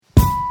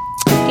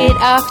Good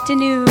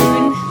afternoon.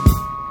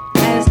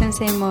 I was going to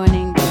say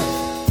morning,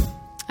 but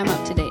I'm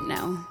up to date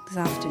now. It's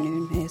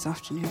afternoon. It is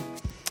afternoon.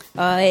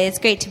 Oh, it's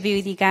great to be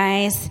with you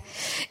guys.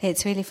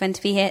 It's really fun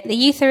to be here. The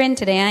youth are in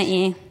today, aren't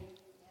you?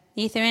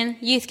 Youth are in?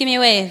 Youth, give me a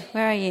wave.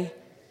 Where are you?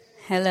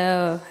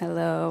 Hello,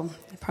 hello.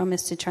 I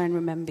promise to try and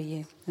remember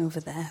you over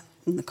there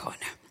in the corner.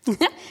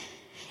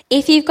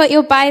 If you've got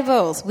your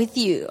Bibles with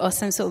you or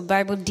some sort of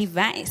Bible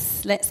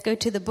device, let's go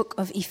to the book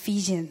of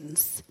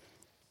Ephesians.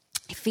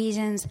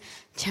 Ephesians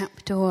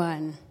chapter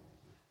 1.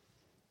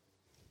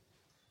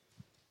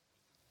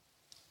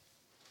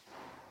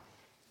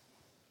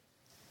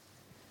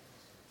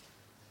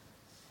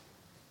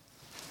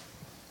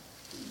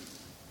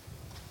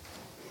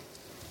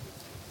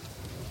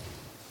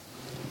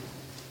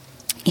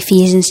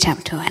 Ephesians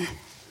chapter 1.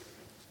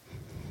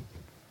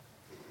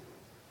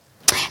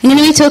 I'm going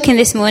to be talking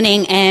this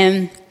morning.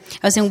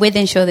 I was in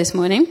Wythenshawe this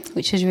morning,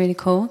 which was really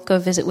cool. Go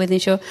visit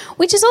Wythenshawe,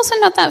 which is also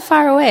not that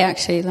far away,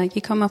 actually. Like,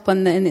 you come up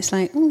on and it's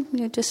like, oh,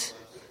 you're just,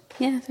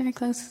 very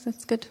close.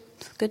 That's good.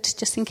 Good,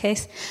 just in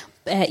case.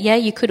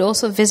 You could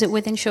also visit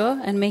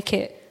Wythenshawe and make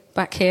it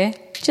back here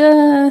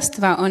just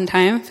about on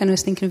time, if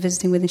anyone's thinking of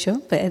visiting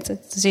Wythenshawe, but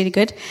it's really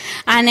good.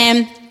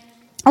 And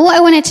what I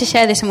wanted to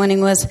share this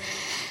morning was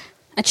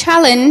a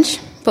challenge,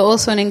 but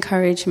also an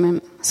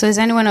encouragement. So is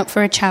anyone up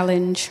for a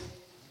challenge?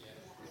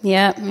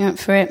 Yeah, you're up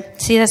for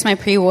it. See, that's my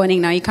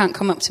pre-warning now. You can't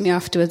come up to me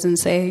afterwards and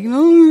say,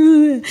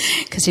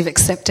 because you've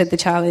accepted the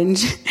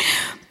challenge.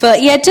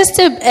 But yeah, just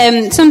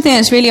something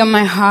that's really on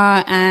my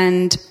heart,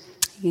 and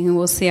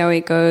we'll see how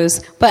it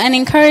goes. But an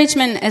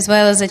encouragement as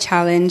well as a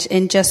challenge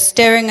in just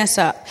stirring us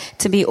up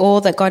to be all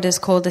that God has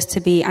called us to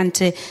be and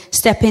to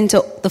step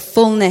into the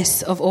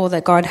fullness of all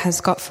that God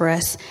has got for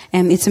us.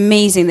 It's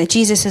amazing that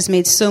Jesus has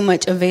made so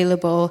much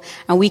available,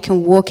 and we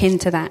can walk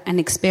into that and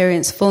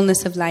experience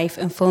fullness of life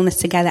and fullness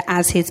together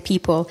as his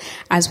people,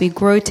 as we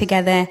grow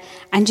together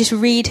and just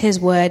read his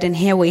word and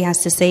hear what he has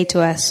to say to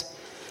us.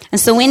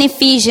 And so in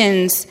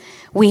Ephesians,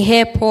 we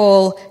hear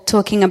Paul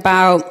talking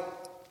about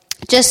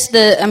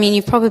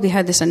you've probably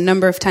heard this a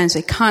number of times.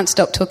 We can't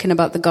stop talking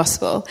about the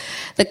gospel.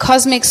 The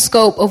cosmic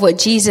scope of what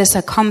Jesus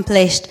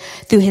accomplished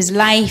through his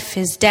life,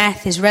 his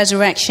death, his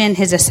resurrection,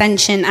 his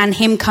ascension, and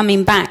him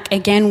coming back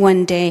again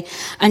one day.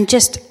 And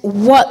just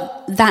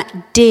what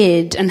that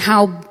did and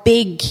how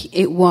big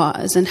it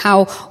was and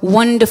how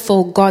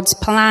wonderful God's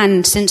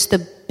plan since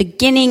the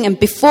beginning and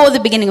before the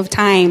beginning of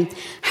time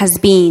has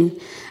been.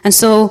 And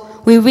so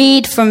we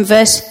read from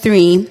verse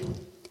 3,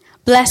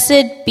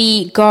 Blessed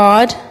be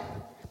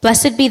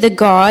the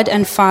God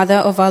and Father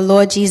of our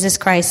Lord Jesus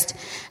Christ,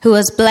 who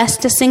has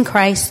blessed us in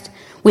Christ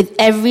with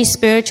every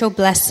spiritual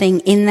blessing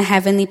in the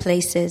heavenly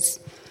places,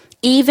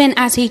 even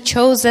as he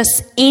chose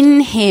us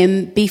in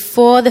him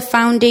before the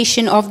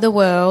foundation of the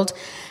world,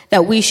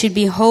 that we should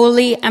be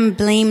holy and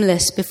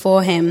blameless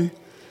before him.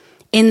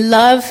 In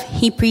love,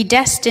 he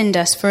predestined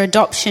us for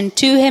adoption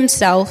to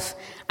himself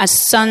as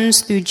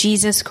sons through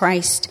Jesus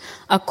Christ,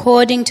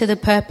 according to the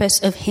purpose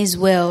of his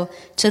will,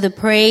 to the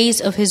praise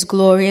of his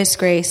glorious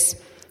grace,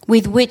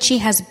 with which he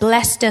has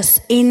blessed us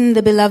in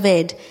the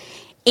beloved.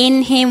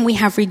 In him we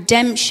have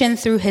redemption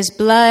through his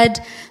blood,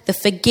 the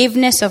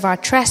forgiveness of our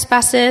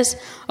trespasses,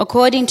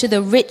 according to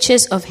the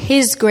riches of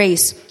his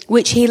grace,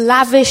 which he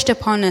lavished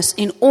upon us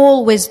in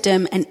all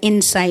wisdom and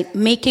insight,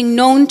 making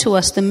known to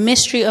us the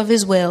mystery of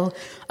his will,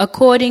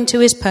 according to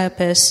his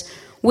purpose,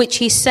 which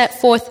he set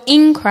forth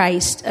in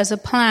Christ as a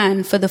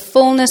plan for the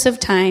fullness of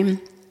time,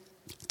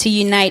 to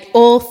unite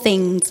all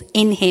things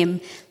in him,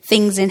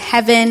 things in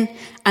heaven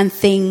and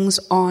things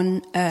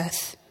on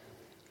earth.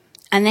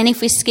 And then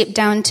if we skip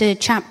down to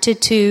chapter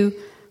 2,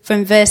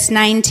 from verse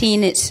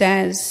 19, it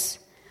says,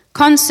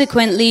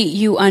 Consequently,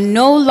 you are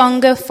no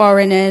longer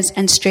foreigners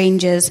and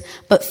strangers,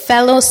 but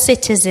fellow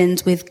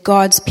citizens with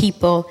God's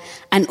people,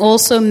 and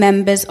also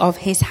members of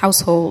his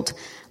household,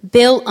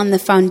 built on the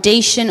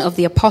foundation of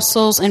the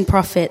apostles and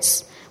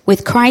prophets,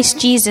 with Christ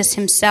Jesus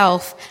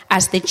himself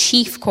as the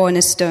chief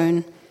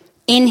cornerstone.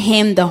 In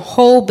him the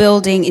whole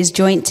building is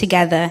joined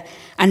together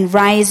and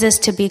rises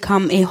to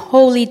become a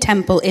holy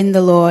temple in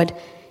the Lord.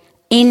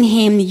 In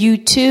him you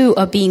too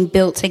are being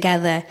built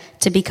together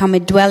to become a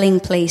dwelling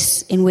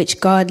place in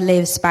which God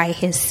lives by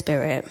his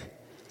Spirit.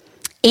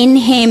 In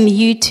him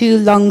you too,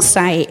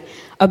 Longsight,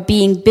 are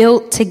being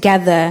built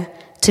together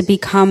to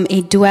become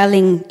a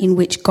dwelling in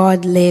which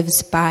God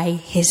lives by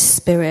his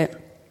Spirit.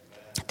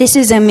 This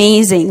is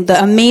amazing,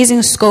 the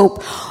amazing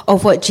scope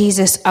of what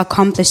Jesus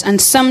accomplished. And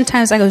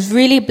sometimes I was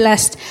really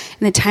blessed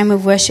in the time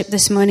of worship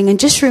this morning and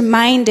just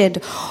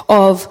reminded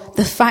of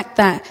the fact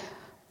that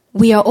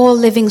we are all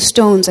living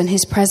stones and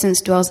his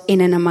presence dwells in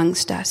and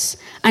amongst us.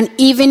 And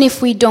even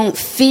if we don't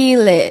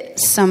feel it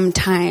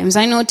sometimes,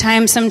 I know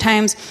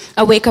sometimes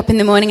I wake up in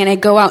the morning and I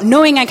go out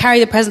knowing I carry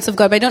the presence of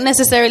God, but I don't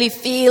necessarily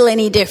feel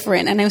any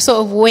different. And I'm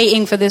sort of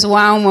waiting for this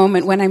wow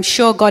moment when I'm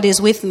sure God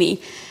is with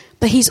me.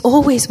 but he's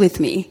always with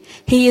me.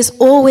 He is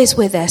always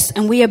with us,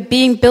 and we are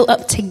being built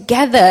up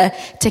together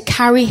to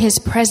carry his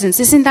presence.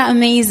 Isn't that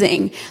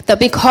amazing? That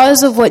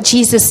because of what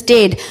Jesus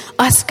did,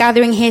 us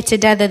gathering here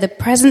together, the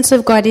presence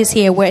of God is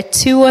here. Where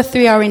 2 or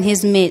 3 are in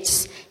his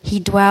midst, he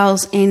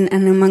dwells in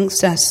and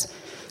amongst us.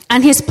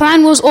 And his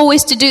plan was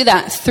always to do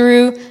that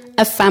through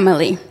a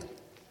family.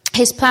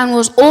 His plan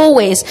was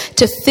always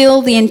to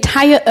fill the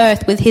entire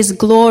earth with his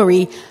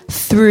glory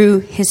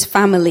through his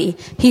family.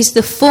 He's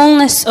the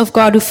fullness of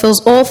God who fills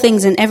all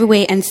things in every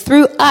way. And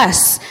through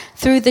us,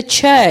 through the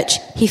church,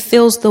 he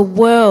fills the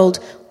world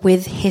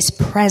with his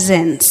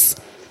presence.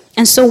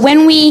 And so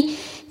when we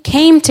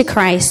came to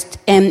Christ,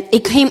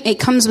 it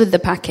comes with the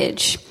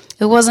package.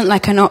 It wasn't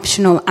like an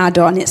optional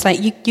add-on. It's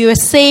like you are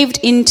saved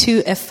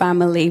into a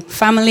family.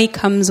 Family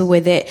comes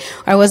with it.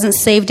 I wasn't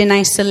saved in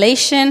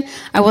isolation.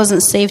 I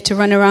wasn't saved to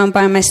run around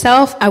by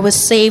myself. I was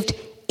saved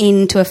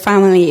into a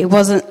family. It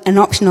wasn't an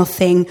optional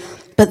thing.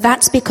 But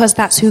that's because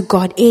that's who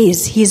God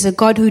is. He's a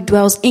God who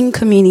dwells in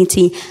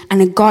community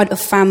and a God of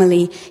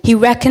family. He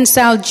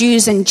reconciled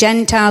Jews and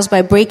Gentiles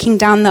by breaking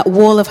down that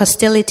wall of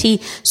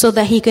hostility so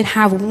that he could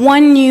have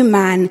one new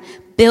man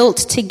built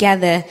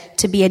together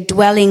to be a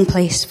dwelling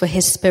place for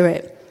his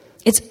spirit.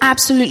 It's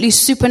absolutely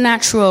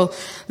supernatural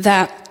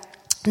that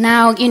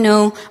now,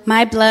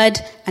 my blood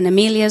and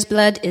Amelia's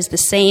blood is the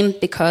same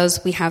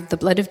because we have the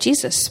blood of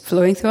Jesus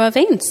flowing through our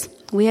veins.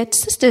 We are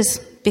sisters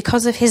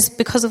because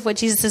of what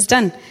Jesus has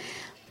done.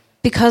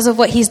 Because of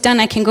what he's done,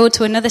 I can go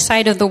to another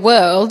side of the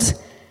world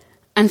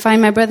and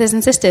find my brothers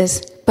and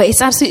sisters. But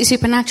it's absolutely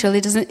supernatural.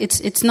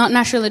 It's not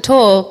natural at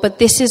all, but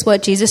this is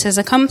what Jesus has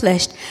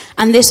accomplished.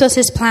 And this was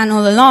his plan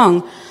all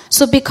along.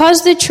 So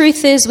because the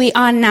truth is we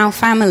are now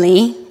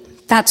family,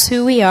 that's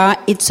who we are.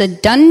 It's a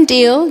done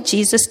deal.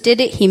 Jesus did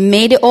it. He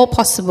made it all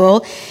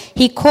possible.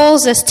 He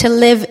calls us to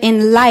live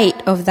in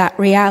light of that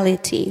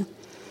reality.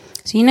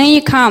 So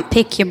you can't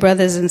pick your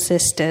brothers and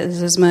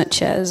sisters as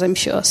much as I'm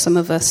sure some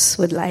of us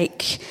would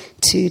like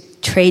to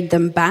trade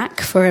them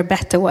back for a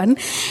better one.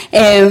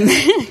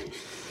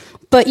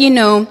 But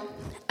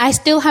I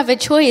still have a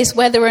choice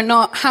whether or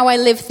not how I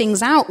live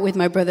things out with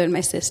my brother and my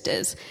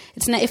sisters.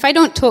 It's not, if I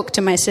don't talk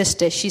to my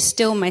sister, she's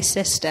still my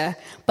sister.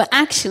 But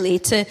actually,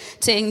 to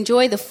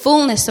enjoy the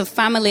fullness of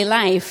family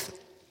life,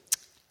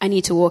 I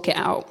need to walk it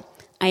out.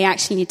 I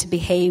actually need to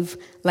behave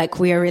like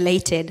we are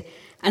related.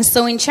 And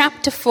so in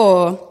chapter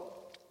 4,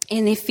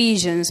 in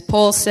Ephesians,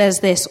 Paul says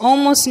this,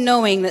 almost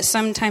knowing that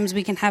sometimes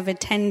we can have a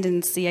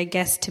tendency, I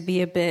guess, to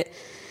be a bit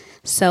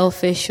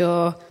selfish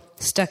or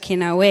stuck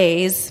in our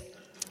ways.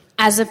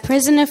 As a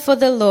prisoner for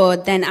the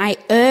Lord, then I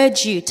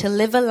urge you to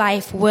live a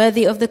life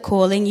worthy of the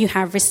calling you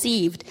have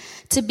received,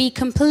 to be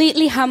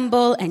completely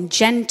humble and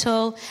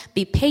gentle,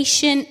 be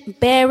patient,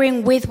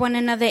 bearing with one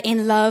another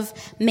in love,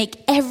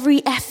 make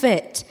every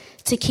effort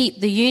to keep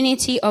the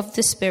unity of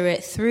the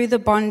Spirit through the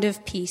bond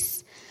of peace.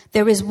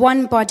 There is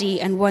one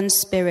body and one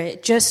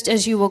Spirit, just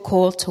as you were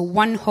called to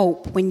one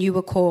hope when you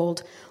were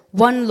called,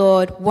 one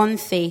Lord, one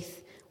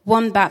faith,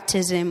 one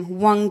baptism,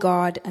 one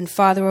God and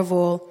Father of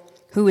all,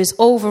 who is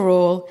over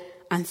all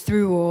and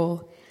through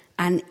all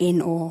and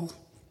in all.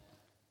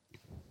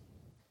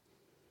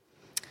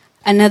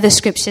 Another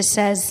scripture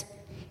says,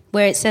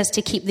 where it says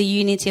to keep the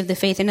unity of the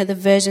faith, another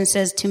version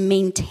says to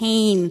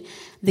maintain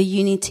the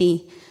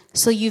unity.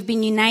 So you've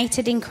been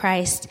united in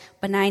Christ,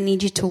 but now I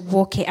need you to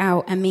walk it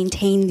out and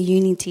maintain the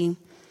unity.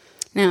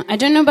 Now, I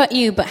don't know about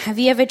you, but have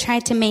you ever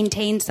tried to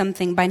maintain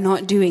something by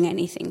not doing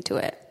anything to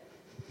it?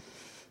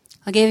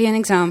 I'll give you an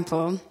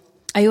example.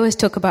 I always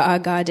talk about our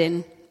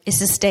garden.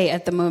 It's a state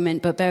at the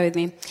moment, but bear with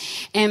me.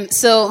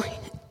 So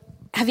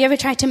have you ever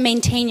tried to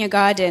maintain your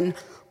garden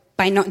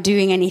by not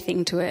doing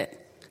anything to it?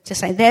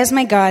 Just like, there's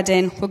my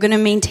garden, we're going to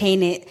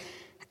maintain it,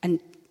 and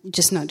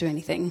just not do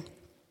anything.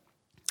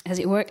 Has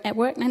it worked at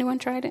work? Anyone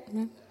tried it?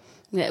 No?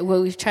 Yeah,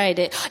 well, we've tried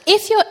it.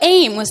 If your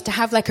aim was to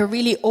have like a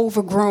really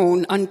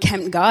overgrown,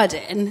 unkempt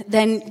garden,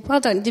 then well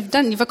done,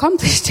 you've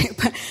accomplished it.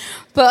 But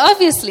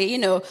obviously,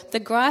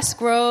 the grass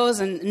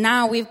grows, and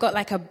now we've got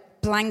like a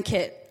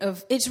blanket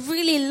of, it's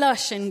really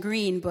lush and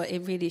green, but it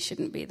really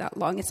shouldn't be that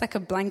long. It's like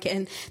a blanket,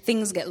 and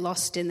things get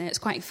lost in there. It's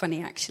quite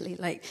funny, actually,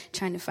 like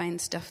trying to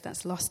find stuff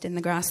that's lost in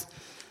the grass.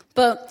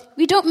 But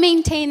we don't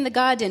maintain the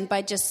garden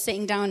by just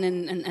sitting down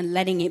and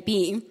letting it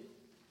be.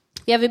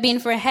 You ever been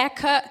for a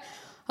haircut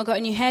or got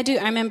a new hairdo?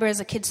 I remember as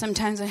a kid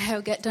sometimes my hair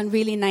would get done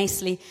really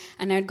nicely,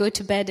 and I'd go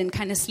to bed and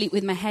kind of sleep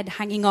with my head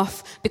hanging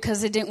off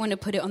because I didn't want to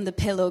put it on the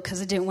pillow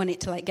because I didn't want it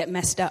to like get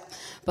messed up.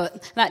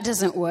 But that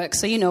doesn't work.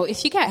 So,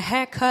 if you get a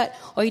haircut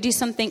or you do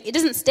something, it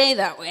doesn't stay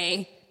that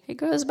way. It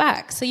goes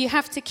back. So you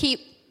have to keep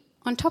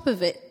on top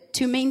of it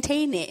to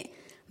maintain it.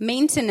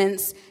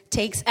 Maintenance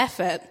takes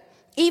effort.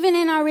 Even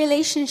in our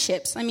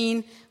relationships. I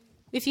mean,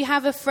 if you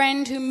have a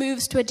friend who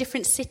moves to a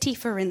different city,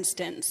 for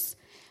instance,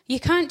 you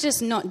can't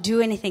just not do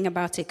anything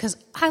about it, because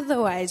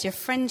otherwise your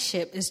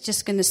friendship is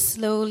just going to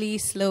slowly,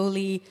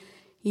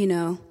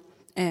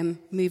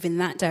 move in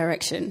that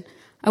direction.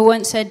 I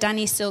once heard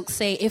Danny Silk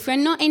say, if you're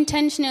not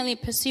intentionally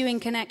pursuing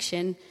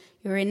connection,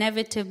 you're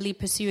inevitably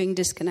pursuing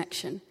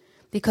disconnection.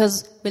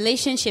 Because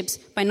relationships,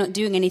 by not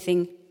doing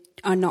anything,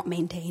 are not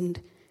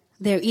maintained.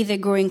 They're either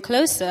growing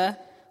closer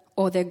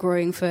or they're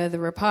growing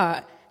further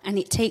apart. And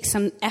it takes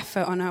some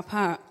effort on our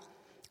part.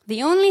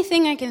 The only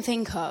thing I can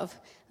think of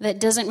that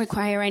doesn't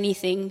require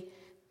anything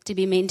to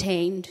be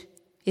maintained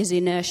is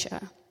inertia.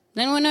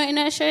 Does anyone know what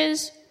inertia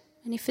is?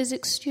 Any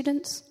physics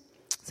students?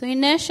 So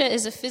inertia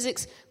is a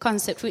physics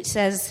concept which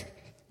says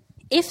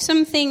if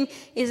something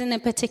is in a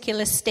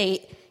particular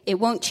state, it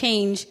won't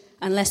change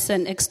unless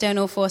an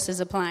external force is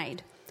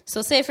applied.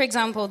 So say, for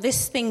example,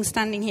 this thing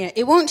standing here,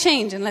 it won't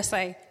change unless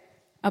I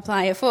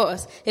apply a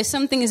force. If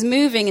something is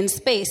moving in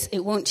space,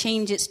 it won't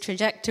change its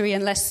trajectory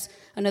unless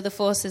another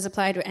force is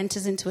applied or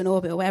enters into an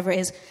orbit or whatever it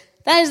is.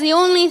 That is the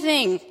only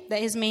thing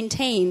that is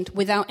maintained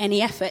without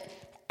any effort.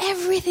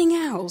 Everything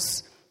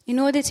else, in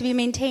order to be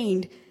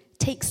maintained,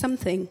 takes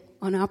something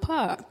on our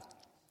part.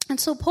 And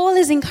so Paul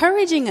is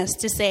encouraging us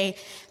to say,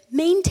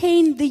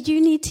 maintain the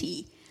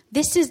unity.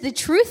 This is the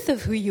truth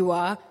of who you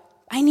are.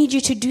 I need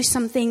you to do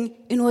something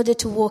in order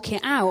to walk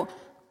it out.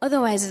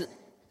 Otherwise,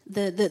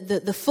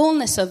 the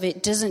fullness of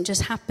it doesn't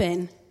just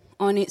happen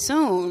on its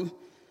own.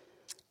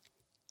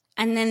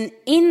 And then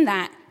in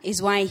that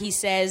is why he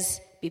says,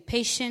 be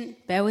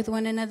patient, bear with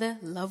one another,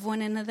 love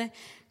one another,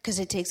 because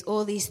it takes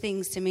all these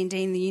things to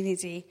maintain the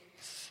unity.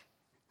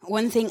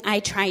 One thing I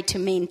try to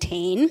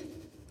maintain,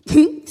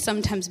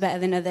 sometimes better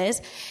than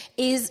others,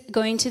 is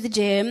going to the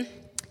gym.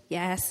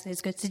 Yes,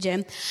 let's go to the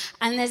gym.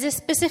 And there's a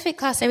specific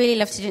class I really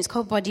love to do. It's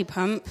called Body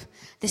Pump.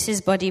 This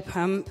is Body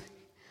Pump.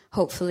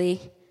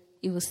 Hopefully,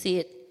 you will see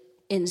it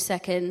in a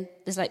second.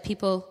 There's like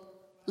people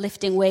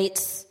lifting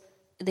weights.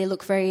 They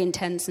look very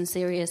intense and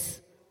serious.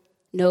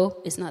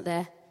 No, it's not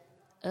there.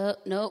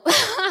 No.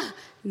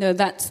 No,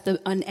 that's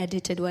the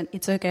unedited one.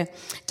 It's okay.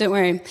 Don't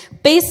worry.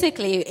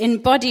 Basically, in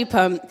Body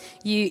Pump,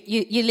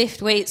 you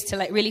lift weights to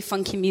like really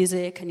funky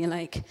music and you're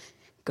like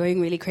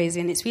going really crazy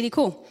and it's really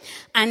cool.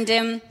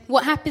 And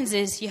what happens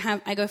is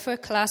I go for a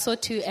class or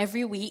two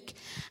every week.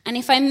 And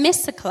if I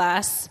miss a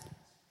class,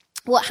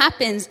 what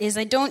happens is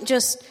I don't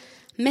just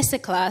miss a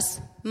class,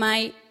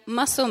 my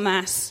muscle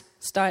mass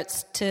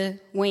starts to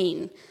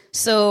wane.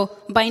 So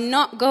by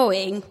not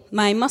going,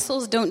 my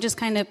muscles don't just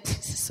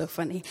this is so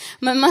funny,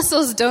 my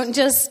muscles don't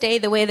just stay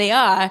the way they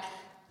are,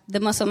 the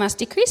muscle mass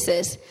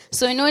decreases.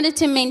 So in order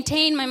to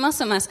maintain my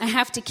muscle mass, I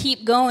have to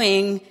keep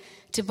going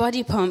to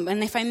Body Pump.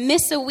 And if I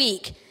miss a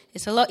week,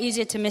 it's a lot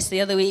easier to miss the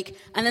other week.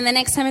 And then the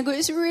next time I go,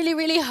 it's really,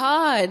 really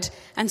hard.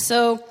 And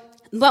so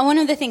one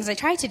of the things I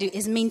try to do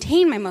is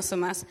maintain my muscle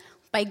mass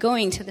by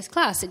going to this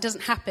class. It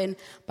doesn't happen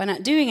by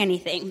not doing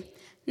anything.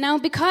 Now,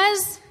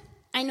 because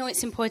I know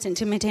it's important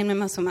to maintain my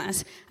muscle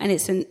mass, and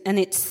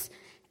it's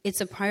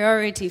a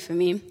priority for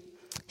me,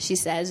 she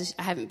says.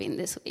 I haven't been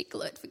this week,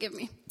 Lord, forgive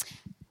me.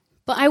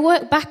 But I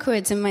work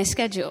backwards in my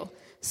schedule.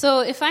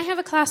 So if I have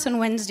a class on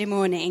Wednesday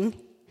morning,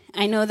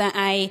 I know that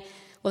I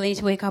need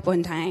to wake up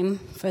on time,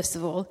 first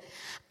of all,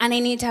 and I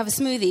need to have a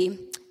smoothie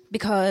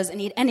because I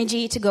need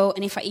energy to go,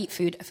 and if I eat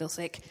food, I feel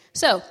sick.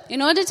 So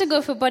in order to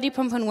go for Body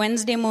Pump on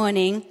Wednesday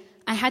morning,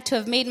 I had to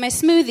have made my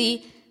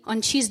smoothie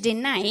on Tuesday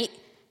night,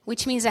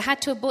 which means I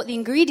had to have bought the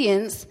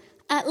ingredients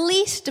at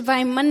least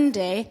by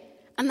Monday,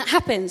 and that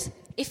happens.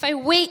 If I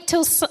wait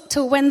till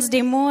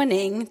Wednesday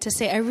morning to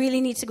say I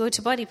really need to go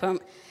to Body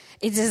Pump,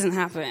 it doesn't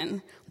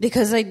happen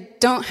because I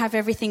don't have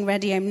everything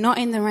ready. I'm not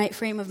in the right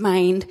frame of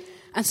mind,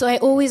 and so I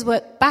always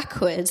work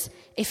backwards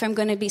if I'm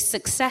going to be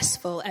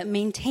successful at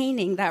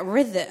maintaining that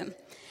rhythm.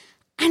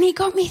 And it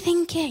got me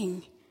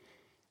thinking,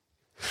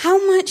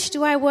 how much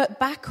do I work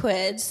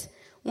backwards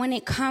when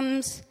it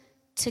comes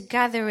to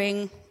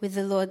gathering with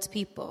the Lord's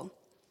people?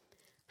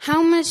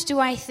 How much do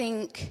I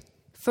think,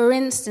 for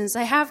instance,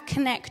 I have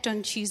Connect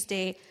on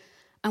Tuesday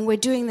and we're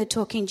doing the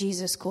Talking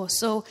Jesus course.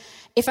 So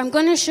if I'm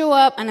going to show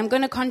up and I'm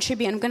going to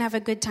contribute and I'm going to have a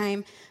good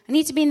time, I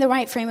need to be in the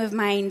right frame of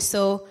mind.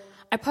 So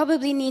I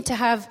probably need to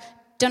have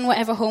done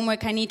whatever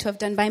homework I need to have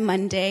done by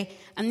Monday.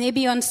 And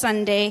maybe on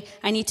Sunday,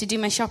 I need to do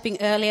my shopping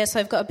earlier so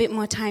I've got a bit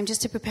more time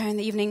just to prepare in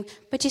the evening.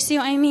 But you see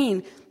what I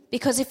mean?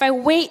 Because if I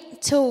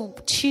wait till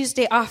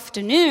Tuesday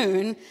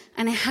afternoon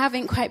and I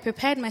haven't quite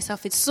prepared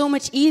myself, it's so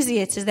much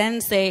easier to then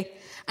say,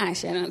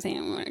 actually, I don't think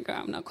I'm going to go.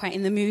 I'm not quite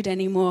in the mood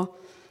anymore.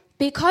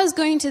 Because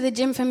going to the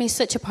gym for me is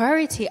such a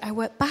priority, I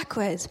work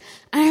backwards.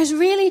 And I was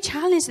really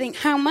challenged to think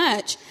how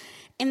much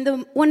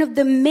one of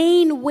the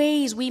main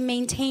ways we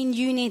maintain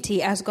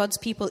unity as God's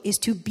people is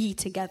to be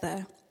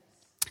together.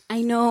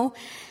 I know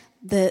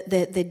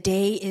the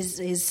day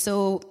is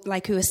so,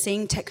 like we were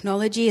saying,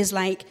 technology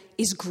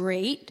is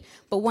great.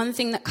 But one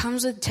thing that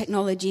comes with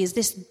technology is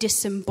this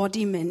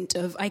disembodiment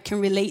of I can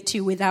relate to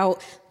you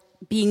without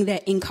being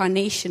there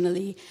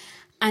incarnationally.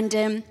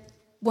 And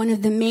one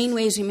of the main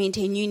ways we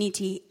maintain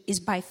unity is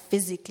by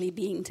physically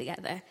being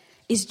together.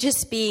 Is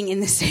just being in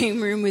the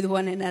same room with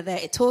one another,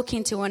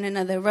 talking to one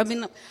another,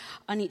 rubbing up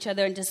on each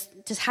other, and just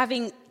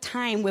having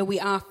time where we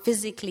are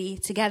physically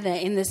together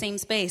in the same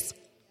space.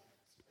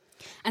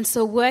 And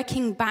so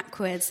working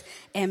backwards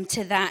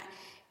to that,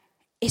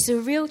 it's a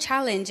real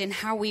challenge in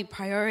how we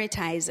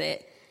prioritize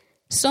it.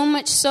 So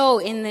much so,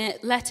 in the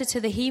letter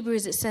to the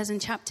Hebrews, it says in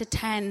chapter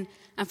 10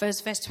 and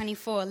verse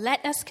 24,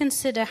 "Let us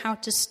consider how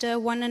to stir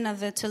one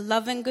another to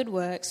love and good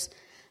works,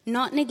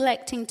 not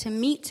neglecting to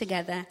meet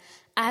together,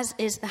 as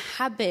is the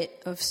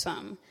habit of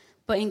some,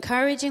 but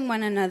encouraging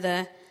one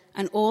another,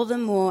 and all the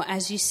more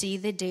as you see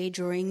the day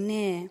drawing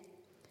near."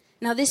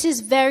 Now, this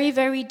is very,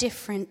 very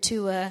different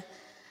to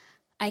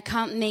I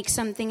can't make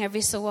something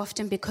every so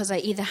often because I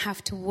either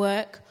have to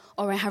work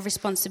or I have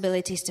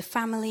responsibilities to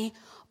family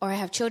or I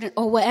have children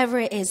or whatever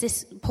it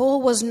is.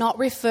 Paul was not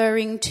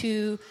referring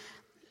to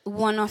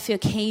one-off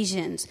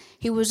occasions.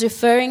 He was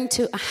referring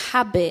to a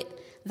habit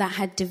that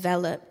had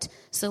developed.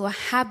 So a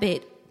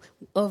habit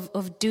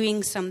of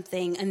doing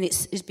something, and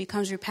it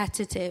becomes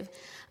repetitive.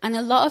 And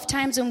a lot of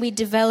times when we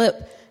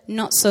develop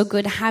not so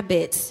good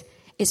habits,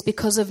 it's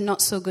because of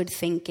not so good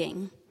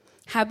thinking.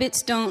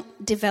 Habits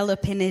don't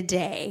develop in a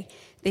day.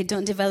 They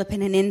don't develop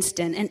in an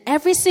instant. And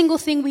every single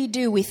thing we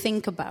do, we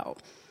think about.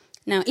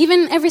 Now,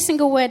 even every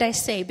single word I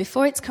say,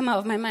 before it's come out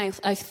of my mouth,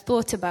 I've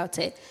thought about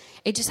it.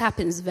 It just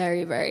happens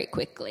very, very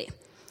quickly.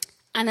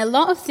 And a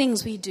lot of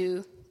things we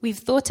do, we've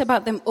thought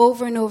about them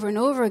over and over and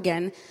over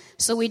again,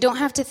 so we don't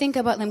have to think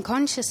about them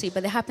consciously,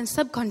 but they happen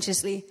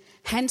subconsciously.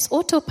 Hence,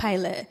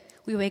 autopilot.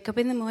 We wake up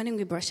in the morning,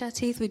 we brush our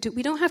teeth, we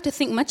don't have to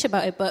think much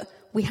about it, but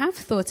we have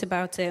thought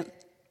about it.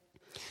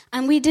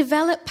 And we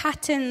develop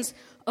patterns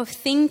of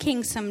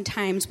thinking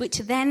sometimes, which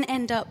then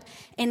end up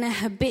in a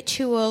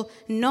habitual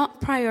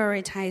not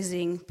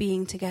prioritizing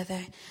being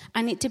together.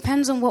 And it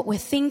depends on what we're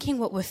thinking,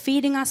 what we're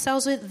feeding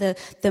ourselves with,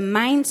 the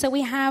minds that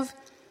we have,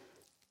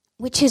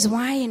 which is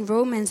why in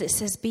Romans it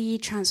says, "Be ye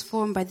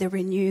transformed by the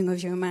renewing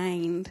of your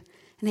mind."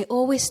 And it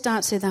always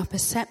starts with our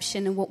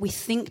perception and what we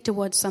think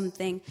towards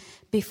something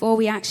before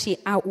we actually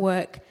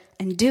outwork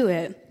and do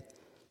it.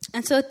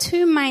 And so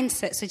 2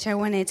 mindsets which I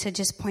wanted to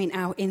just point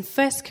out in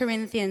 1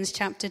 Corinthians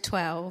chapter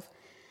 12,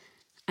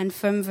 and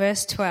from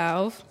verse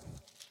 12,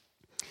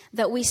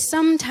 that we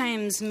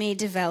sometimes may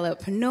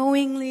develop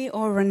knowingly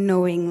or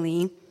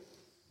unknowingly.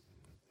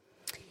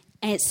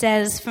 And it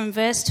says from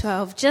verse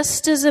 12,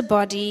 "Just as a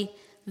body,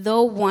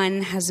 though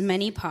one, has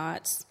many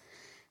parts,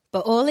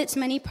 but all its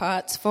many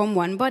parts form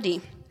one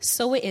body,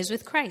 so it is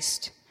with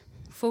Christ.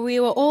 For we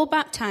were all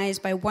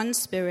baptized by one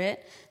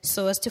Spirit,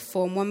 so as to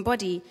form one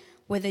body,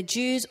 whether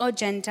Jews or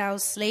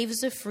Gentiles,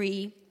 slaves or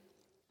free,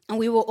 and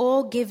we were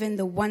all given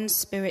the one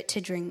Spirit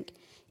to drink.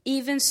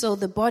 Even so,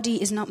 the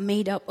body is not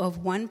made up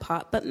of one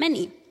part, but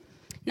many.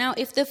 Now,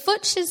 if the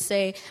foot should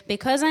say,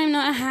 'Because I am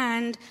not a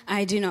hand,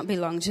 I do not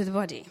belong to the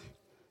body,'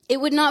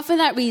 it would not for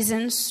that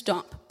reason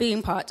stop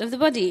being part of the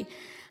body.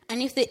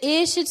 And if the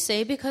ear should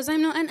say, 'Because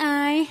I'm not an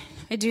eye,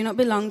 I do not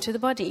belong to the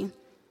body,'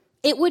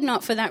 it would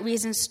not for that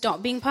reason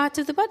stop being part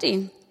of the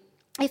body.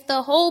 If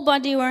the whole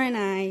body were an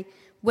eye,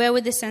 where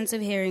would the sense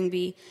of hearing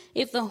be?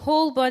 If the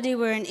whole body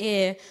were an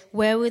ear,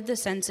 where would the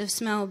sense of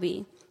smell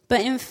be?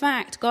 But in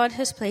fact, God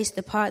has placed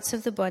the parts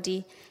of the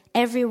body,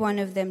 every one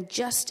of them,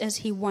 just as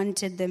he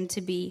wanted them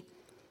to be.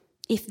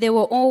 If they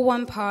were all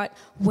one part,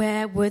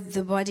 where would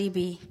the body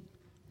be?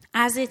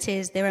 As it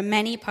is, there are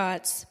many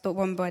parts, but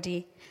one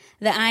body.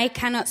 The eye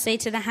cannot say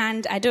to the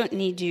hand, 'I don't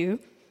need you,'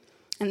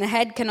 and the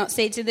head cannot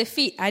say to the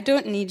feet, 'I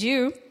don't need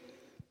you.'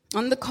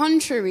 On the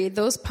contrary,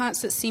 those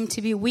parts that seem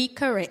to be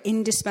weaker are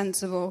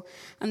indispensable,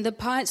 and the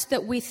parts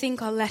that we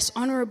think are less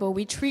honorable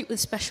we treat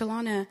with special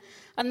honor,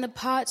 and the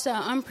parts that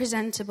are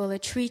unpresentable are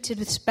treated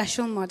with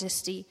special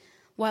modesty,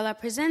 while our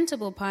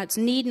presentable parts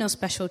need no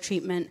special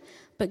treatment,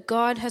 but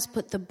God has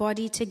put the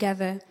body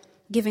together,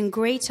 giving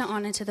greater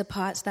honor to the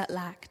parts that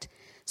lacked,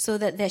 so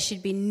that there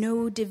should be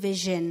no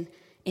division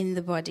in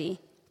the body,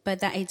 but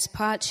that its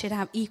parts should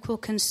have equal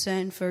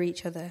concern for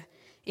each other.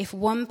 If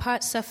one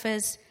part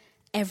suffers,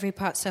 every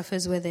part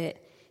suffers with it.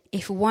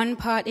 If one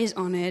part is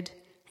honored,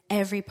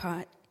 every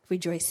part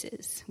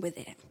rejoices with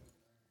it."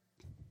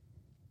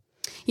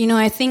 You know,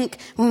 I think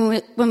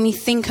when we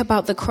think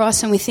about the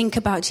cross and we think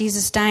about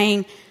Jesus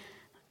dying,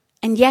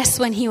 and yes,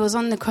 when he was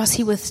on the cross,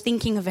 he was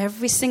thinking of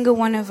every single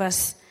one of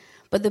us,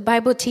 but the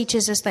Bible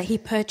teaches us that he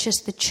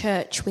purchased the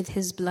church with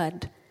his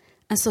blood.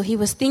 And so he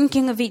was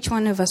thinking of each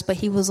one of us, but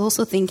he was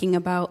also thinking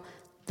about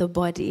the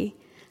body,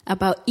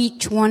 about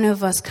each one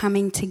of us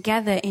coming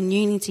together in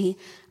unity.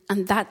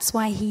 And that's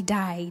why he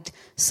died,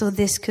 so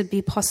this could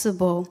be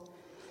possible.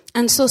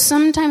 And so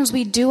sometimes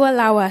we do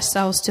allow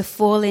ourselves to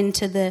fall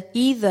into the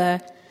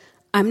either,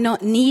 "I'm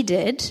not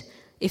needed,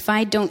 if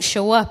I don't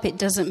show up, it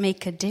doesn't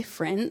make a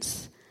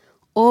difference,"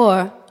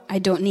 or "I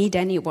don't need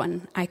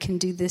anyone, I can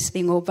do this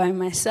thing all by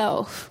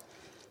myself."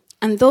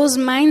 And those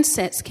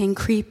mindsets can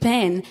creep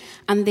in,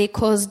 and they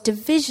cause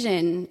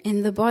division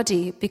in the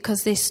body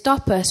because they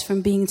stop us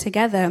from being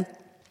together.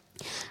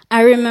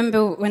 I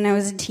remember when I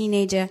was a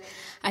teenager,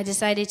 I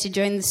decided to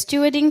join the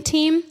stewarding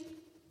team.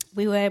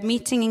 We were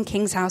meeting in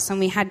King's House, and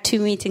we had 2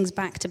 meetings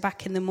back to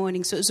back in the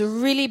morning. So it was a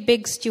really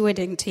big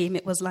stewarding team.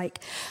 It was like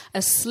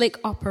a slick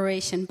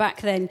operation.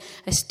 Back then,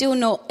 I still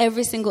know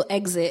every single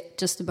exit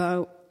just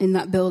about in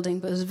that building,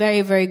 but it was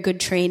very, very good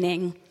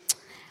training.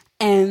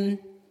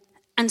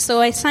 And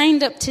so I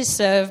signed up to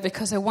serve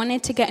because I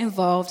wanted to get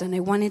involved and I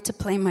wanted to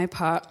play my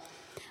part.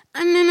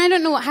 And then I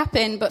don't know what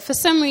happened, but for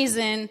some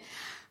reason,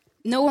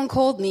 no one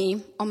called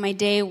me on my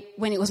day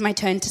when it was my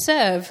turn to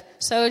serve.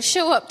 So I'd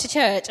show up to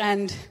church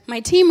and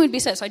my team would be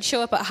set. So I'd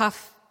show up at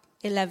half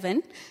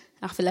 11,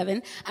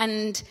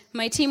 and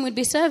my team would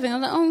be serving.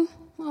 I'm like,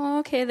 oh,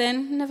 okay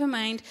then, never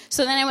mind.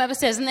 So then I went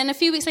upstairs, and then a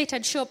few weeks later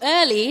I'd show up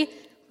early,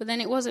 but then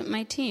it wasn't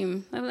my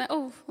team. I was like,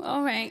 oh,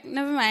 all right,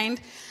 never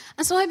mind.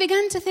 And so I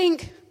began to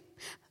think,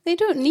 they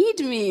don't need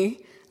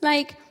me.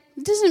 Like,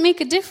 it doesn't make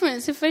a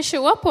difference if I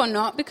show up or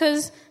not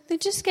because they're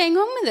just getting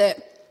on with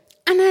it.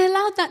 And I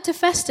allowed that to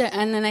fester,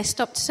 and then I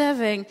stopped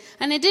serving.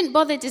 And I didn't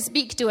bother to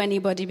speak to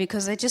anybody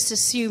because I just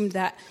assumed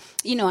that,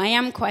 I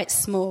am quite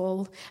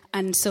small.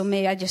 And so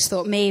I just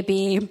thought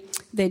maybe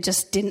they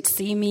just didn't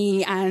see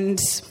me, and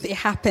it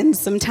happens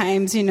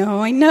sometimes, I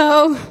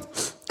know.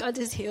 God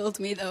has healed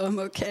me, though. I'm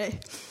okay.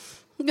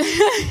 But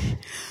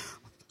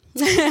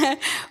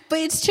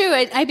it's true.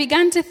 I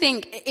began to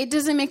think it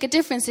doesn't make a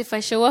difference if I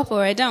show up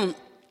or I don't.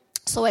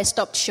 So I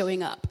stopped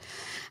showing up.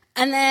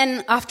 And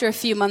then after a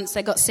few months,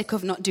 I got sick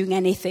of not doing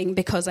anything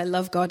because I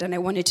love God and I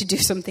wanted to do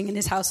something in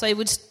his house. So I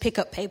would just pick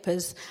up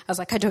papers. I was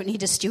like, I don't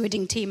need a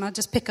stewarding team. I'll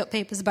just pick up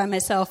papers by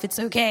myself. It's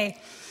okay.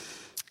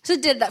 So I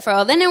did that for a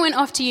while. Then I went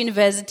off to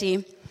university.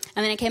 And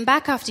then I came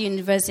back after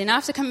university. And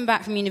after coming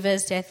back from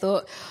university, I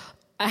thought,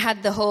 I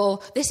had the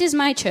whole, this is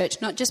my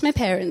church, not just my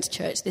parents'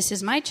 church. This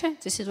is my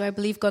church. This is where I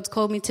believe God's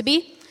called me to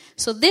be.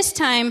 So this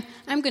time,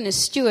 I'm going to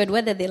steward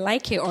whether they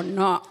like it or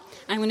not.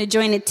 I'm going to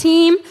join a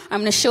team.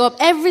 I'm going to show up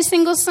every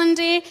single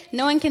Sunday.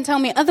 No one can tell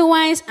me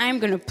otherwise. I'm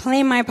going to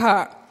play my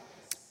part.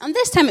 And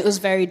this time it was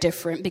very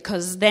different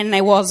because then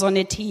I was on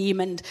a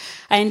team and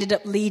I ended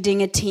up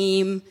leading a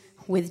team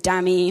with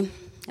Dami.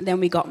 And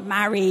then we got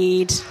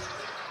married.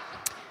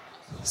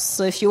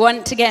 So if you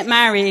want to get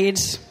married,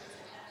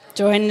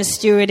 join the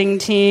stewarding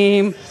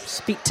team.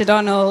 Speak to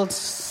Donald.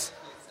 It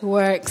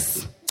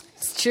works.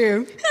 It's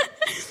true.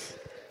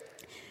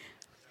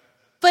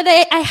 But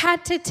I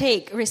had to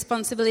take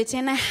responsibility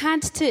and I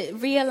had to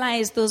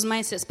realize those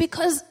mindsets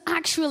because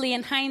actually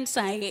in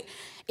hindsight,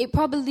 it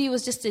probably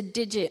was just a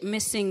digit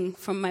missing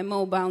from my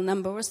mobile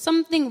number or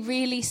something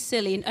really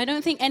silly. I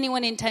don't think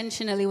anyone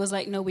intentionally was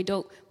like, no, we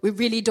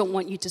really don't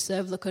want you to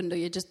serve Lukundo.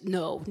 You're just,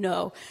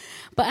 no.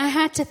 But I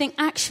had to think,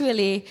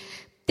 actually,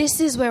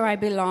 this is where I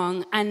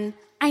belong and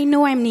I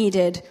know I'm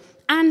needed.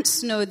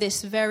 Ants know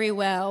this very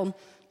well.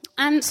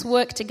 Ants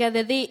work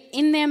together.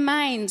 In their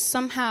minds,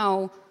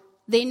 somehow,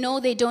 they know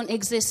they don't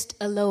exist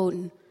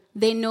alone.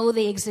 They know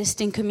they exist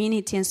in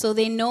community. And so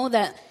they know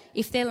that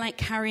if they're like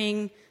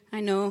carrying,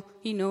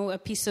 a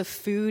piece of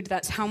food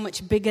that's how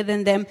much bigger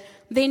than them,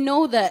 they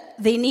know that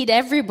they need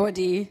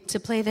everybody to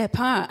play their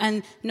part.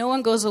 And no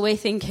one goes away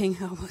thinking,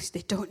 oh,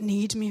 they don't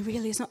need me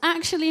really. So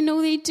actually,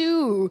 no, they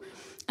do.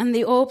 And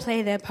they all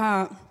play their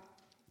part.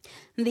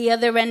 And the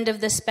other end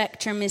of the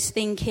spectrum is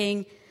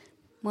thinking,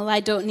 well, I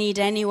don't need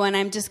anyone.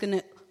 I'm just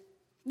going to...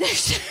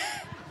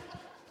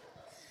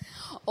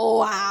 Oh,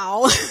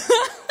 wow.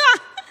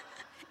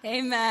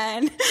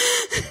 Amen.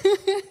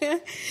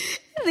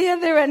 The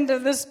other end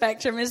of the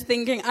spectrum is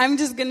thinking, I'm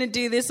just going to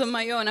do this on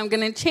my own. I'm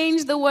going to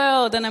change the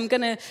world and I'm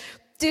going to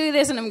do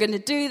this and I'm going to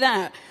do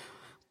that.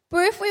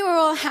 But if we were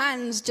all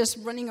hands, just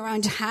running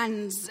around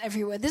hands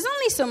everywhere, there's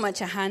only so much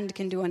a hand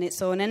can do on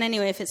its own. And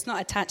anyway, if it's not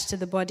attached to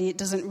the body, it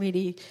doesn't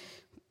really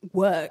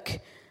work.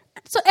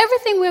 So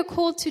everything we're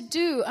called to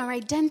do, our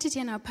identity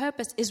and our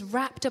purpose is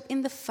wrapped up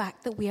in the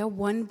fact that we are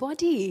one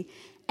body.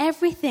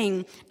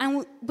 Everything.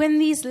 And when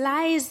these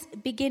lies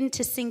begin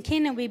to sink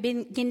in and we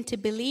begin to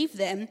believe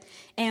them,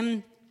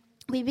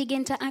 we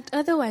begin to act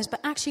otherwise.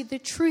 But actually, the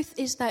truth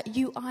is that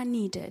you are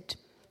needed.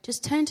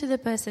 Just turn to the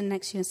person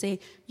next to you and say,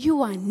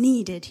 you are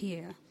needed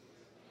here.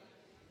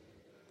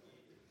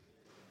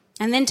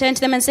 And then turn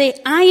to them and say,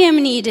 I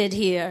am needed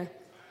here.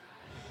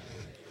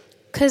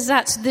 Because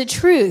that's the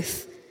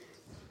truth.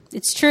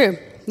 It's true.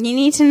 You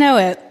need to know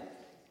it.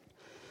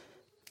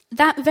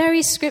 That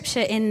very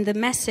scripture in the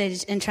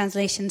Message in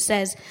translation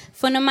says,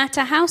 for no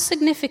matter how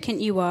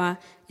significant you are,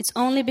 it's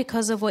only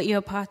because of what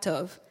you're part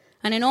of.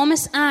 An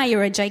enormous eye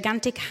or a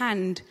gigantic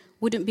hand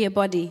wouldn't be a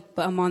body,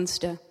 but a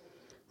monster.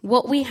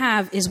 What we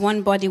have is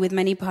one body with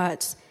many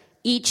parts,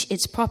 each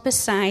its proper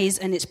size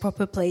and its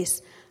proper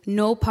place.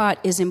 No part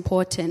is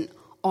important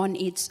on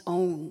its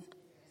own.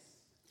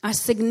 Our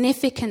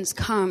significance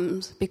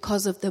comes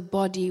because of the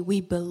body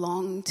we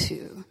belong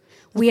to.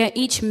 We are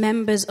each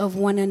members of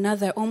one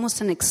another,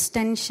 almost an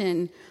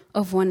extension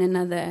of one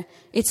another.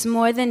 It's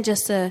more than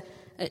just a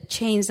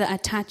chains that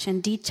attach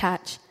and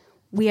detach.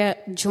 We are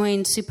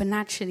joined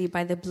supernaturally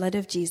by the blood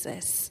of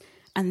Jesus.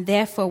 And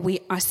therefore,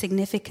 our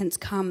significance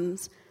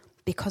comes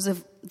because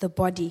of the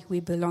body we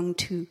belong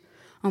to.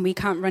 And we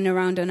can't run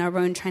around on our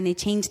own trying to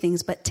change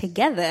things, but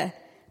together,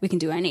 we can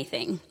do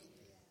anything.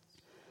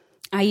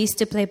 I used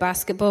to play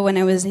basketball when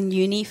I was in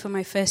uni. For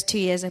my first 2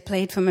 years, I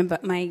played for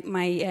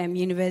my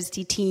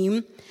university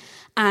team.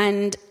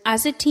 And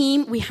as a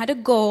team, we had a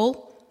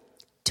goal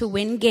to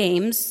win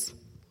games.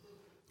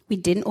 We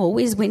didn't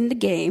always win the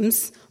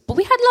games, But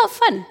we had a lot of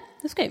fun.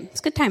 It was good. It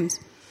was good times.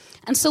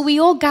 And so we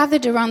all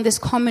gathered around this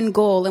common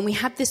goal, and we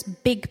had this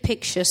big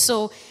picture.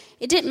 So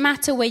it didn't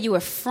matter where you were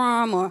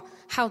from or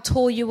how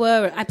tall you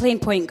were. I played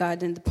point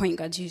guard, and the point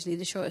guard's usually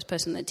the shortest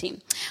person on the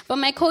team. But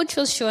my coach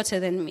was shorter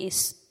than me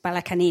by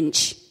like an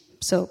inch.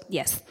 So,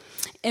 yes.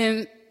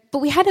 But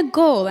we had a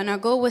goal, and our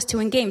goal was to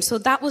win games. So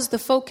that was the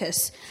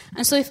focus.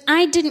 And so if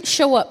I didn't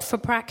show up for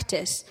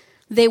practice,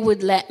 they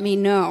would let me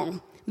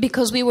know.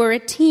 Because we were a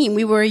team,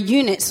 we were a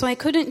unit. So I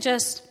couldn't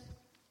just,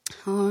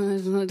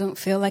 I don't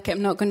feel like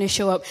I'm not going to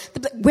show up.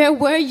 Where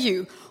were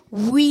you?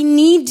 We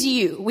need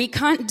you. We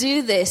can't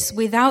do this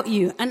without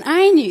you. And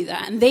I knew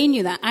that, and they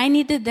knew that. I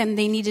needed them,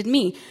 they needed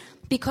me.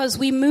 Because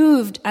we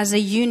moved as a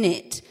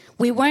unit.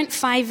 We weren't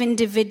 5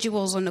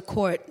 individuals on the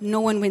court. No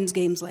one wins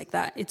games like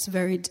that. It's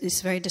very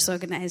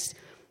disorganized.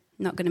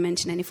 Not going to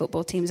mention any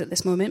football teams at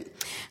this moment.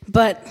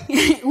 But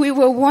we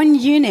were one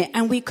unit,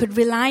 and we could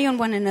rely on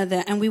one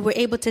another, and we were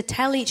able to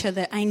tell each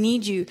other, I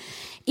need you.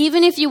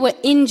 Even if you were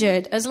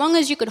injured, as long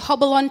as you could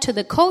hobble on to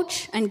the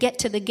coach and get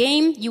to the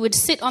game, you would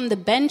sit on the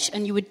bench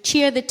and you would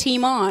cheer the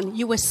team on.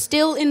 You were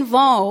still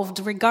involved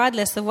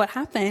regardless of what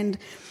happened.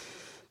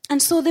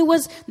 And so there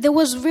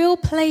was real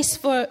place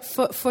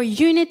for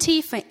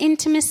unity, for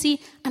intimacy,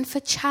 and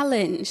for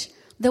challenge.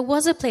 There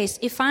was a place.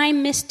 If I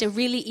missed a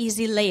really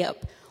easy layup,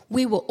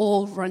 we were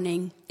all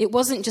running. It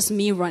wasn't just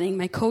me running.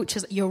 My coach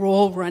was, you're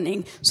all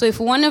running. So if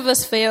one of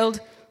us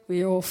failed,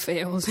 we all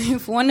failed.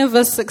 If one of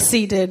us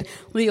succeeded,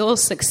 we all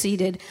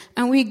succeeded.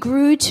 And we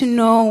grew to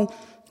know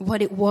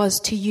what it was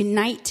to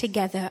unite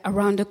together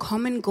around a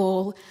common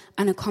goal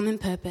and a common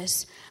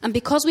purpose. And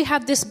because we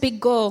had this big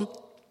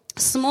goal,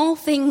 small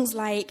things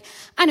like,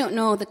 I don't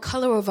know, the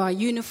color of our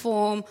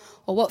uniform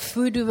or what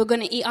food we were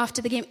going to eat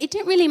after the game, it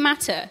didn't really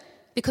matter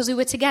because we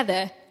were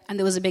together and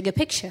there was a bigger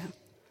picture.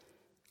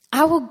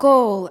 Our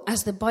goal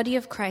as the body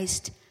of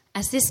Christ,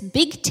 as this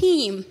big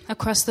team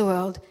across the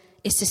world,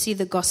 is to see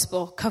the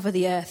gospel cover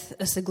the earth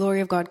as the glory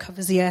of God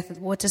covers the earth and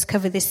the waters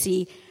cover the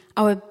sea.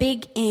 Our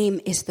big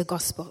aim is the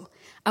gospel.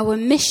 Our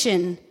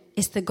mission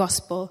is the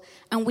gospel,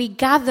 and we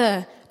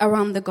gather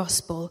around the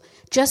gospel.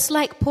 Just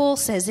like Paul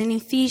says in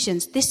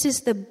Ephesians, this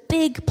is the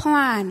big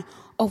plan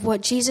of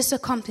what Jesus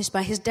accomplished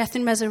by his death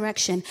and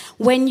resurrection.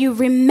 When you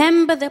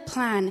remember the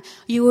plan,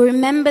 you will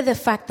remember the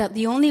fact that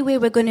the only way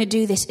we're going to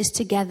do this is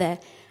together,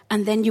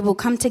 and then you will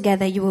come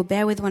together, you will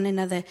bear with one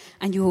another,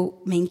 and you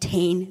will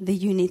maintain the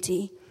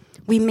unity.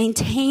 We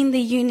maintain the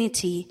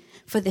unity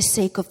for the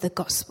sake of the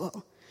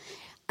gospel.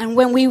 And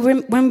when we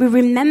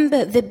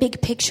remember the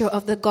big picture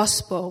of the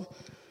gospel,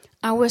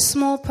 our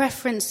small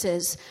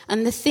preferences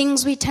and the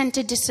things we tend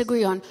to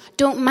disagree on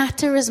don't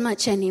matter as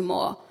much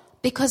anymore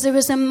because there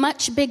is a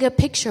much bigger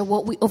picture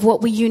of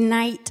what we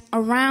unite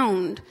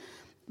around.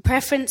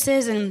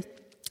 Preferences and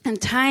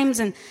times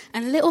and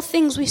little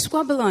things we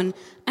squabble on.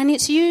 And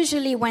it's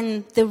usually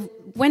when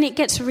it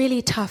gets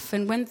really tough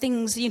and when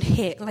things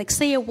hit, like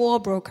say a war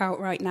broke out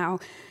right now,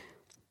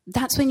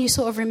 that's when you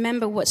sort of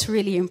remember what's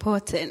really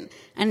important.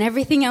 And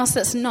everything else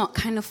that's not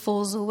kind of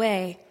falls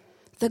away.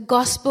 The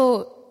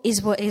gospel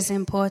is what is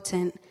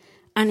important.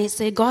 And it's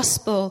the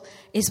gospel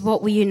is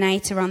what we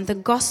unite around. The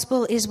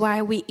gospel is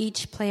why we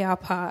each play our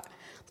part.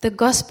 The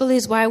gospel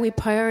is why we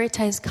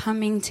prioritize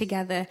coming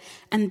together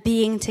and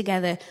being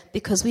together,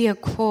 because we are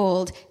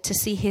called to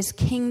see his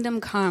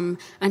kingdom come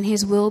and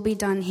his will be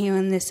done here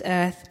on this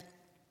earth.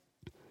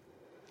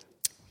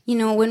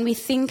 When we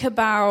think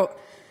about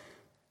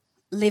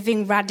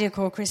living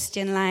radical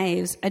Christian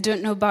lives, I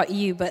don't know about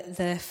you, but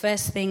the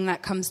first thing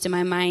that comes to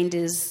my mind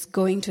is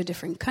going to a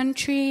different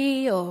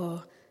country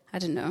or, I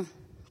don't know,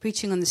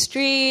 preaching on the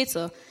streets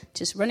or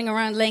just running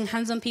around laying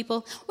hands on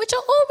people, which are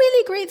all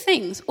really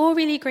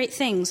great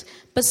things.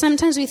 But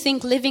sometimes we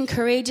think living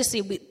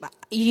courageously,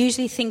 you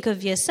usually think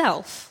of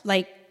yourself,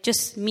 like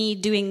just me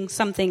doing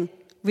something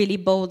really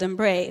bold and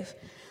brave.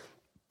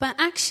 But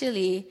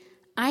actually,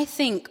 I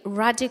think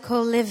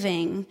radical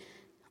living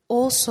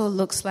also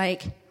looks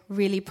like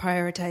really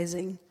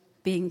prioritizing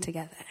being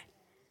together.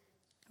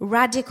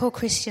 Radical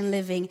Christian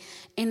living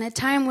in a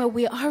time where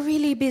we are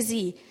really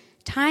busy.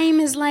 Time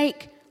is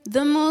like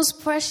the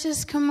most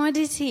precious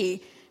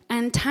commodity,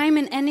 and time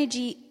and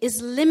energy is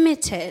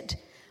limited.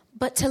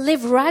 But to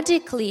live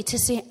radically, to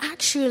say,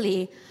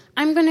 actually,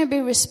 I'm going to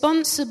be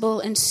responsible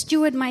and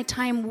steward my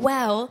time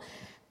well,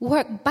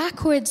 work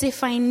backwards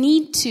if I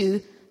need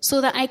to, so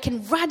that I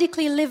can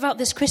radically live out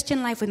this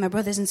Christian life with my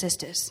brothers and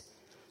sisters.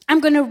 I'm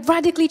going to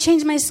radically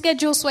change my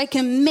schedule so I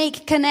can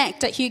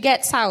connect at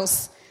Huguette's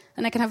house,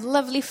 and I can have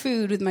lovely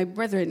food with my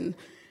brethren.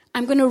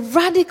 I'm going to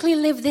radically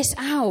live this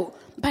out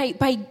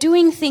by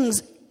doing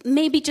things,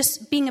 maybe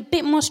just being a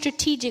bit more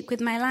strategic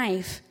with my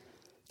life.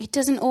 It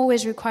doesn't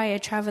always require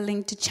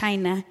traveling to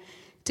China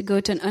to go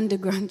to an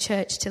underground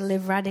church to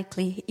live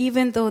radically,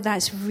 even though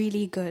that's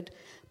really good.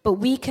 But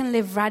we can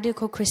live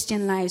radical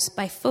Christian lives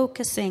by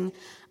focusing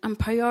and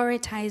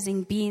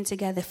prioritizing being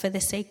together for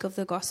the sake of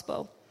the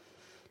gospel.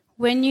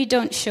 When you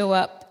don't show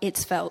up,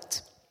 it's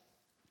felt.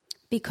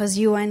 Because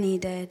you are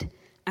needed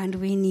and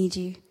we need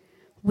you.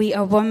 We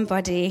are one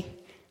body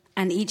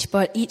And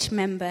each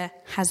member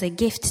has a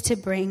gift to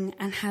bring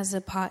and has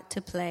a part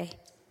to play.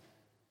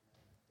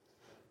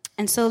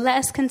 And so let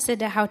us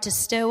consider how to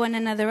stir one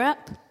another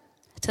up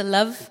to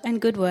love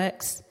and good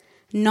works,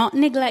 not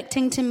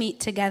neglecting to meet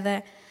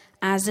together,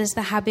 as is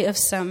the habit of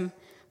some,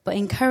 but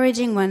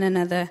encouraging one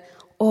another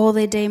all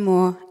the day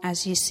more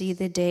as you see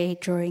the day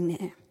drawing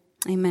near.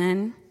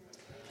 Amen.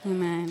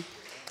 Amen.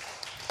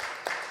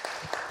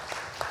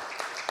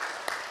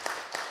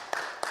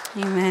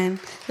 Amen.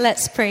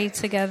 Let's pray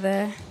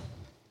together.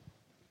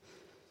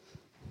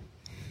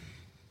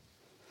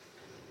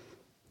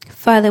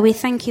 Father, we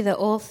thank you that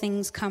all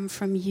things come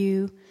from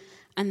you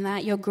and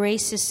that your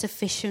grace is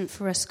sufficient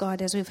for us,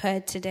 God, as we've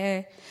heard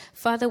today.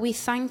 Father, we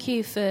thank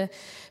you for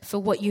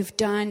what you've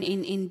done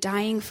in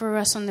dying for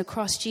us on the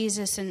cross,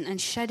 Jesus, and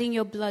shedding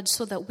your blood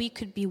so that we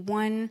could be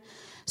one,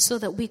 so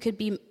that we could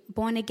be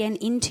born again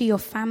into your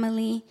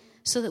family,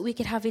 so that we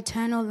could have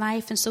eternal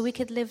life, and so we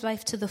could live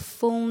life to the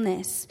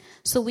fullness,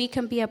 so we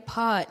can be a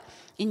part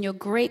in your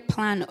great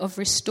plan of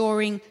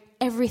restoring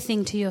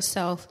everything to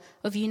yourself,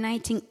 of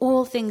uniting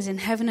all things in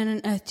heaven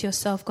and on earth to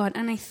yourself, God.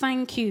 And I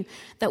thank you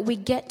that we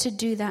get to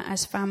do that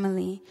as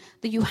family,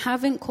 that you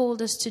haven't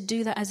called us to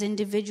do that as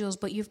individuals,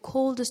 but you've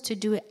called us to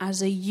do it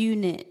as a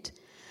unit.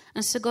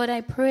 And so, God,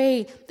 I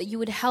pray that you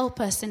would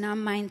help us in our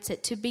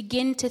mindset to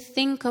begin to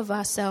think of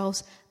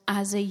ourselves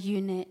as a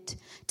unit,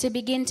 to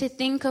begin to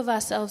think of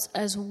ourselves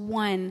as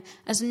one,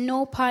 as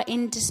no part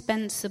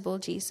indispensable,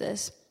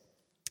 Jesus.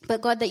 But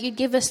God, that you'd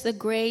give us the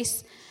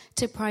grace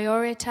to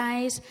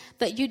prioritize,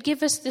 that you'd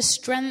give us the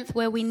strength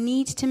where we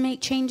need to make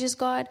changes,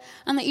 God,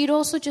 and that you'd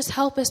also just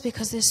help us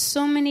because there's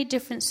so many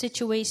different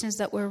situations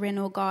that we're in,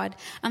 oh God,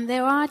 and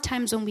there are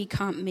times when we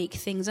can't make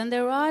things, and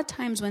there are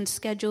times when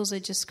schedules are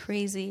just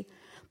crazy.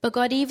 But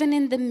God, even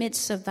in the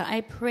midst of that,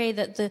 I pray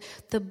that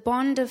the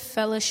bond of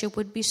fellowship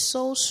would be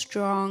so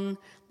strong,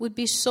 would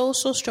be so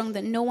strong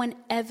that no one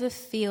ever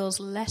feels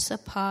less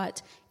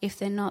apart if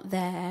they're not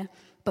there.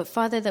 But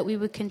Father, that we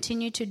would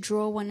continue to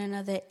draw one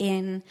another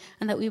in,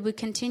 and that we would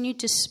continue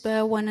to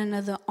spur one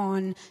another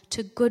on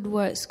to good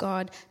works,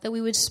 God, that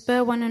we would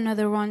spur one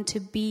another on to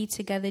be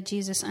together,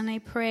 Jesus. And I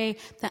pray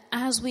that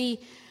as we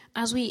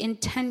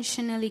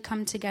intentionally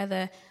come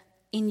together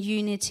in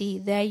unity,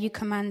 there you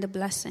command a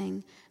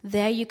blessing.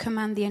 There you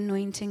command the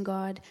anointing,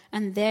 God.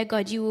 And there,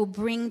 God, you will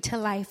bring to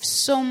life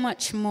so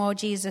much more,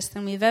 Jesus,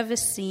 than we've ever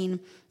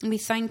seen. And we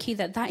thank you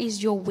that that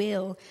is your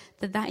will,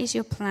 that is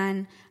your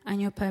plan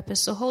and your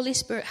purpose. So Holy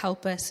Spirit,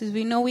 help us, as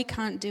we know we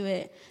can't do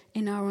it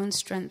in our own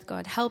strength,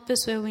 God. Help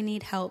us where we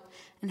need help,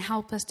 and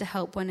help us to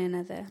help one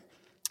another.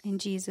 In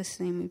Jesus'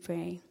 name we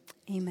pray.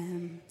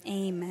 Amen.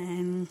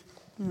 Amen.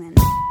 Amen.